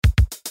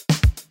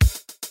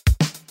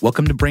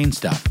Welcome to Brain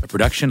Stuff, a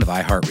production of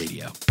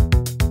iHeartRadio.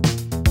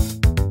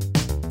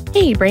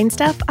 Hey, Brain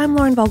Stuff, I'm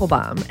Lauren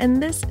Vogelbaum,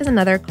 and this is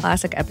another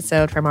classic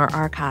episode from our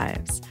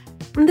archives.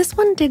 This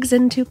one digs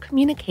into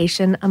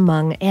communication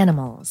among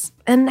animals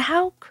and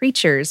how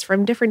creatures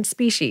from different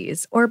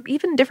species or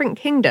even different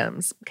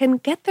kingdoms can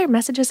get their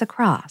messages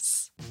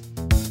across.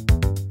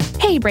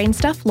 Hey, Brain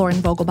Stuff, Lauren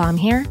Vogelbaum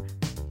here.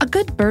 A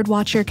good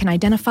birdwatcher can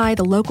identify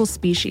the local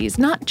species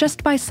not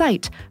just by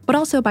sight, but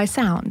also by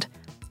sound.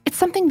 It's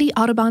something the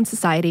Audubon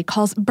Society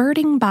calls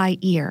birding by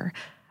ear.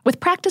 With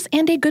practice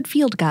and a good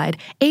field guide,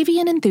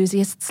 avian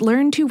enthusiasts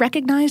learn to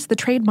recognize the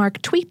trademark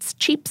tweets,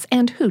 cheeps,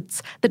 and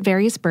hoots that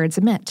various birds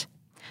emit.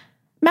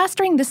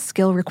 Mastering this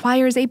skill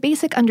requires a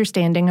basic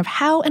understanding of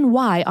how and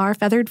why our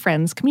feathered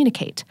friends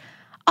communicate.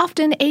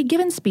 Often, a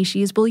given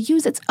species will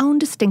use its own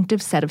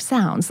distinctive set of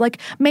sounds, like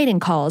mating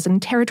calls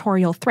and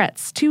territorial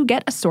threats, to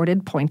get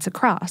assorted points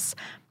across.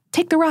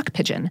 Take the rock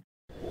pigeon.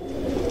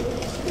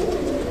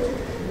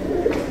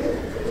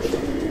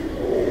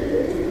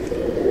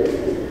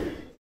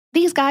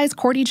 These guys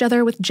court each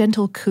other with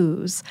gentle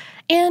coos,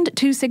 and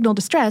to signal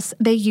distress,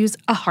 they use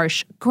a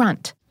harsh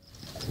grunt.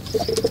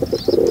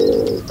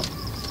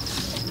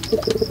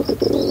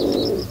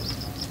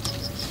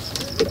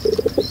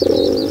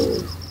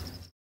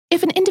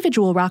 If an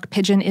individual rock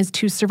pigeon is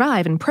to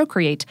survive and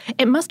procreate,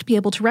 it must be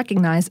able to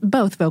recognize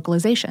both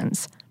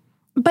vocalizations.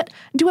 But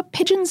do a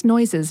pigeon's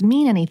noises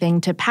mean anything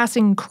to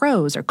passing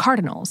crows or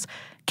cardinals?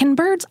 Can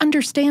birds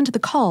understand the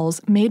calls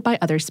made by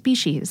other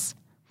species?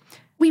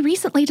 We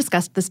recently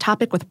discussed this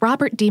topic with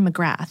Robert D.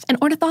 McGrath, an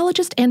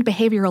ornithologist and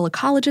behavioral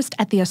ecologist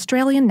at the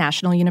Australian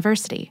National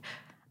University.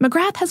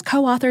 McGrath has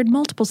co-authored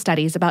multiple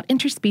studies about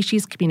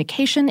interspecies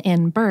communication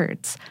in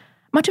birds.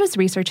 Much of his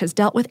research has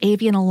dealt with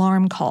avian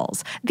alarm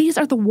calls. These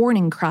are the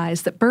warning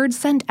cries that birds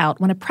send out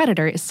when a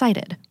predator is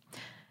sighted.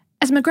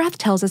 As McGrath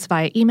tells us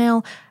via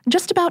email,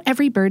 just about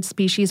every bird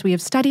species we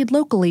have studied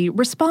locally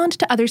respond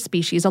to other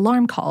species'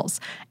 alarm calls,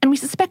 and we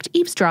suspect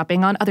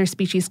eavesdropping on other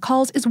species'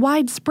 calls is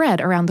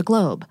widespread around the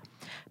globe.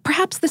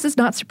 Perhaps this is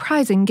not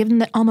surprising given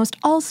that almost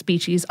all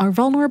species are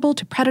vulnerable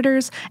to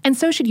predators and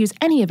so should use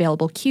any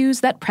available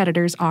cues that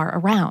predators are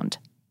around.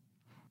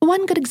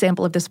 One good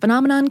example of this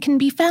phenomenon can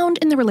be found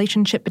in the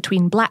relationship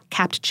between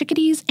black-capped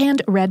chickadees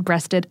and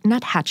red-breasted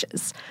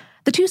nuthatches.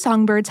 The two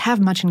songbirds have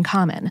much in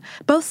common.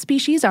 Both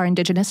species are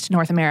indigenous to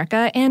North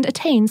America and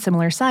attain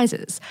similar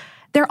sizes.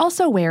 They're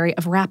also wary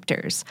of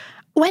raptors.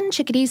 When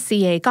chickadees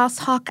see a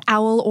goshawk,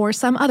 owl, or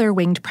some other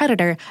winged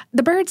predator,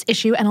 the birds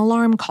issue an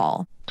alarm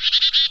call.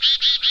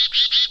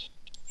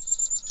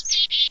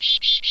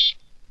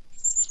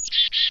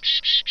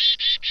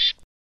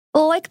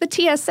 Like the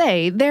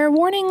TSA, their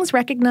warnings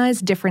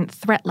recognize different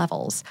threat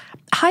levels.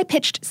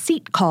 High-pitched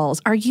seat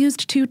calls are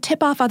used to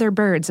tip off other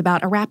birds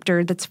about a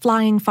raptor that's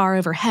flying far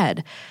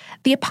overhead.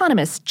 The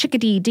eponymous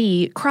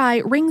chickadee-dee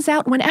cry rings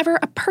out whenever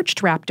a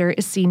perched raptor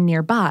is seen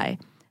nearby.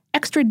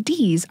 Extra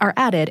Ds are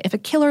added if a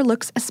killer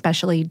looks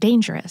especially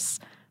dangerous.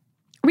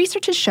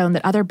 Research has shown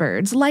that other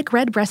birds, like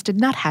red-breasted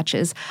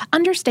nuthatches,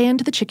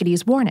 understand the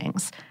chickadee's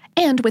warnings.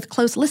 And with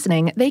close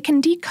listening, they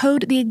can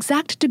decode the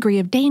exact degree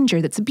of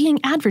danger that's being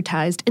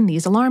advertised in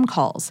these alarm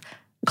calls.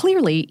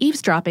 Clearly,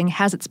 eavesdropping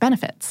has its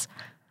benefits.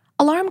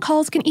 Alarm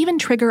calls can even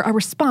trigger a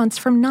response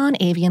from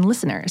non-avian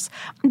listeners.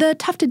 The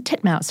tufted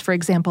titmouse, for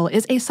example,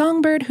 is a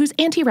songbird whose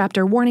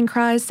anti-raptor warning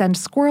cries send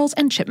squirrels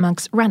and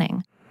chipmunks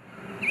running.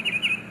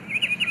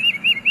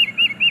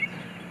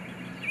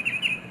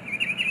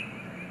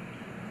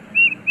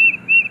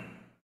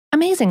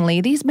 Amazingly,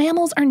 these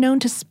mammals are known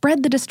to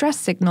spread the distress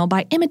signal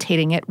by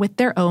imitating it with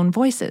their own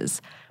voices.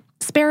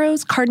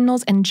 Sparrows,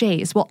 cardinals, and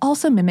jays will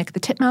also mimic the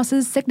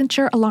titmouse's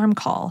signature alarm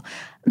call.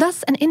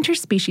 Thus, an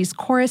interspecies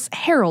chorus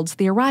heralds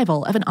the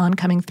arrival of an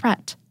oncoming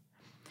threat.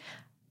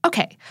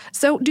 Okay,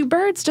 so do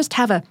birds just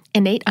have an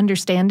innate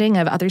understanding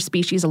of other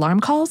species'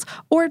 alarm calls,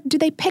 or do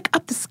they pick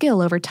up the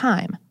skill over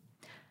time?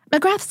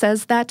 McGrath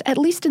says that, at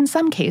least in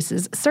some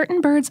cases, certain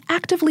birds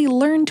actively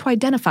learn to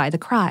identify the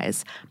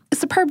cries.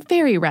 Superb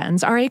fairy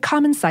wrens are a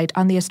common sight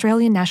on the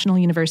Australian National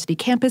University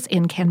campus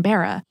in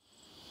Canberra.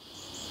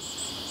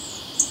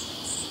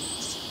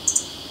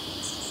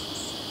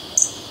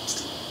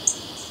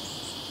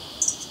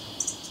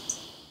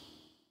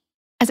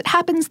 As it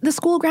happens, the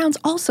school grounds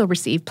also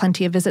receive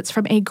plenty of visits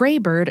from a grey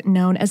bird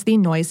known as the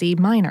noisy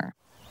miner.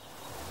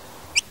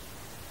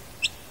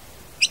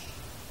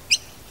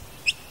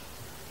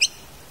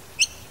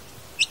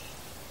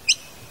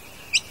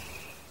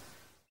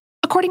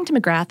 According to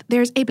McGrath,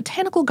 there's a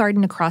botanical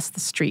garden across the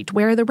street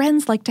where the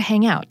wrens like to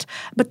hang out,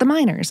 but the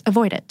miners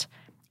avoid it.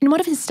 In one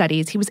of his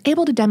studies, he was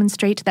able to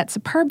demonstrate that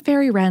superb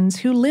fairy wrens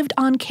who lived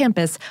on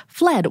campus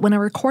fled when a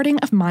recording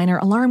of miner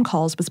alarm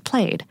calls was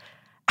played.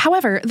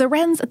 However, the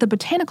wrens at the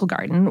botanical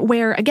garden,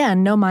 where,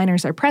 again, no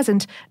miners are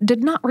present,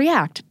 did not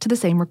react to the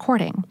same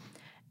recording.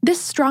 This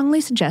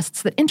strongly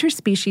suggests that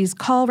interspecies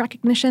call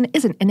recognition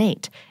isn't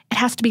innate. It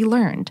has to be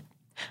learned.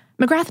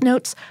 McGrath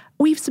notes,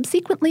 "We've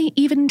subsequently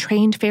even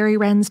trained fairy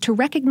wrens to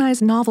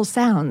recognize novel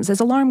sounds as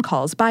alarm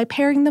calls by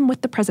pairing them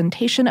with the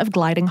presentation of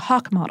gliding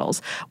hawk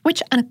models,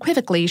 which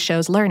unequivocally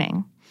shows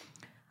learning."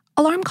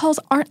 Alarm calls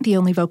aren't the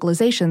only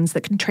vocalizations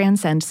that can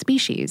transcend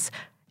species.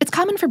 It's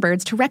common for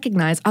birds to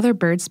recognize other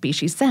bird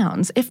species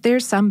sounds if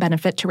there's some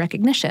benefit to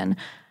recognition.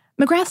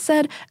 McGrath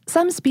said,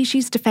 "Some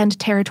species defend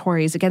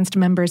territories against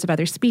members of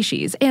other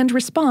species and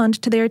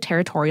respond to their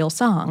territorial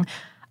song.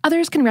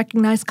 Others can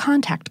recognize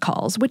contact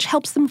calls, which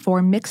helps them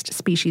form mixed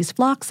species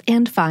flocks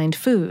and find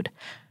food."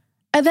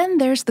 And then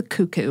there's the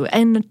cuckoo,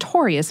 a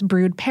notorious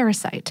brood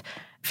parasite.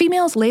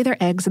 Females lay their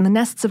eggs in the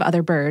nests of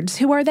other birds,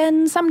 who are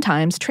then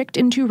sometimes tricked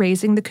into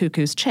raising the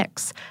cuckoo's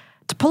chicks.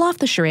 To pull off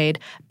the charade,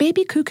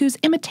 baby cuckoos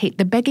imitate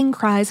the begging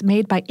cries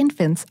made by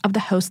infants of the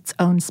host's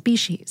own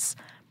species.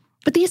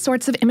 But these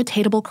sorts of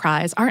imitatable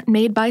cries aren't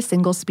made by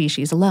single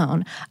species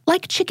alone.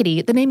 Like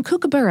chickadee, the name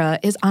kookaburra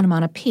is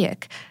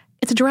onomatopoeic.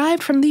 It's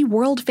derived from the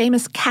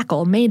world-famous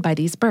cackle made by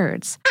these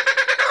birds.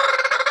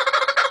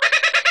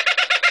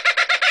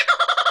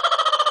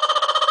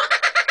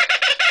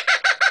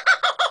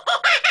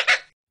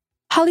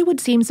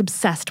 Hollywood seems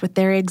obsessed with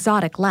their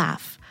exotic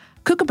laugh.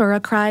 Kookaburra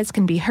cries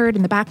can be heard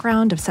in the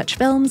background of such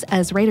films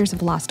as Raiders of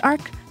the Lost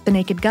Ark, The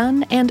Naked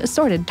Gun, and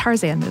assorted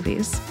Tarzan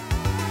movies.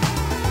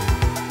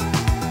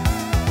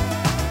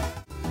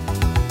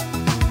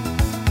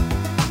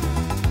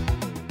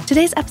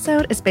 Today's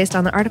episode is based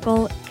on the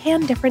article,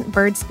 "Can Different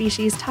Bird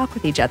Species Talk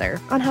with Each Other?"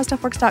 on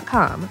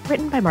HowStuffWorks.com,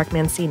 written by Mark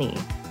Mancini.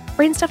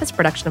 Brainstuff is a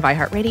production of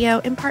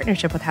iHeartRadio in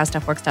partnership with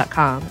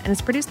HowStuffWorks.com and is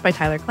produced by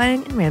Tyler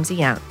Klang and Ramsey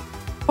Young.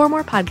 For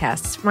more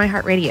podcasts from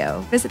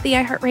iHeartRadio, visit the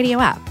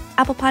iHeartRadio app,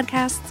 Apple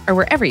Podcasts, or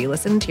wherever you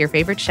listen to your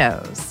favorite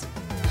shows.